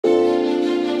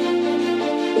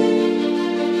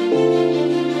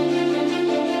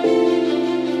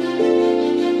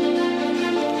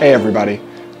Hey everybody,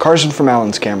 Carson from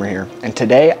Allen's Camera here, and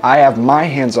today I have my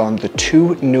hands on the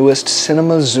two newest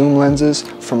cinema zoom lenses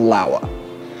from Laowa.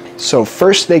 So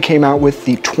first they came out with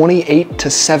the 28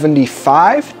 to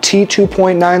 75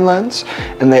 T2.9 lens,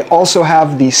 and they also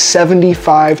have the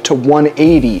 75 to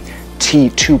 180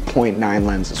 T2.9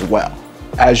 lens as well.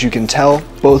 As you can tell,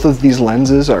 both of these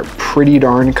lenses are pretty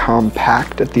darn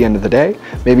compact at the end of the day.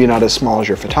 Maybe not as small as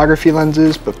your photography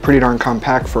lenses, but pretty darn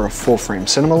compact for a full frame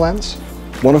cinema lens.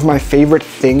 One of my favorite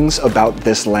things about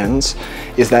this lens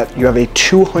is that you have a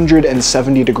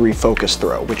 270 degree focus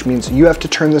throw, which means you have to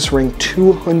turn this ring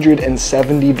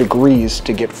 270 degrees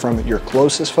to get from your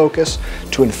closest focus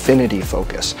to infinity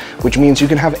focus, which means you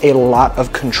can have a lot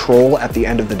of control at the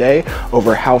end of the day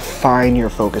over how fine your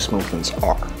focus movements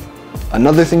are.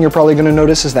 Another thing you're probably going to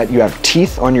notice is that you have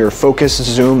teeth on your focus,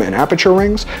 zoom, and aperture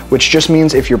rings, which just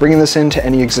means if you're bringing this into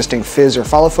any existing fizz or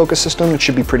follow focus system, it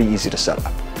should be pretty easy to set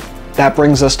up. That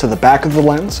brings us to the back of the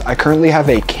lens. I currently have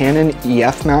a Canon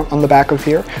EF mount on the back of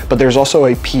here, but there's also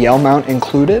a PL mount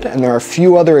included, and there are a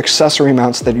few other accessory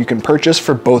mounts that you can purchase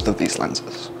for both of these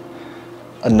lenses.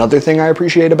 Another thing I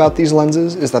appreciate about these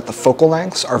lenses is that the focal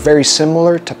lengths are very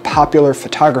similar to popular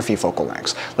photography focal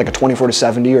lengths, like a 24 to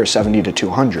 70 or 70 to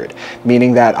 200,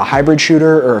 meaning that a hybrid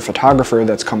shooter or a photographer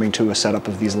that's coming to a setup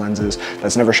of these lenses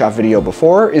that's never shot video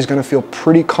before is going to feel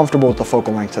pretty comfortable with the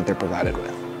focal length that they're provided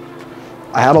with.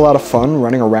 I had a lot of fun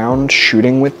running around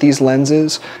shooting with these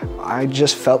lenses. I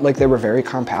just felt like they were very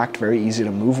compact, very easy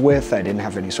to move with. I didn't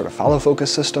have any sort of follow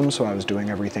focus system, so I was doing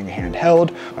everything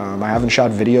handheld. I haven't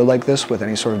shot video like this with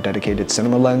any sort of dedicated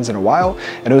cinema lens in a while,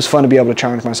 and it was fun to be able to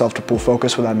challenge myself to pull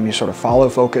focus without any sort of follow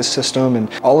focus system.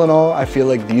 And all in all, I feel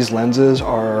like these lenses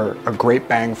are a great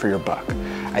bang for your buck.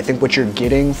 I think what you're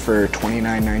getting for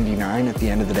 $29.99 at the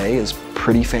end of the day is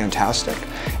pretty fantastic.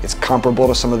 It's comparable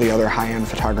to some of the other high-end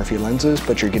photography lenses,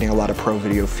 but you're getting a lot of pro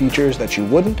video features that you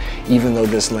wouldn't, even though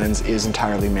this lens is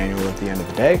entirely manual at the end of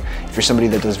the day. If you're somebody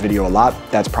that does video a lot,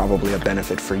 that's probably a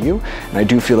benefit for you. And I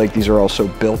do feel like these are also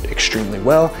built extremely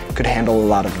well, could handle a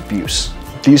lot of abuse.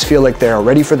 These feel like they are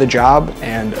ready for the job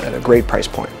and at a great price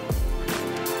point.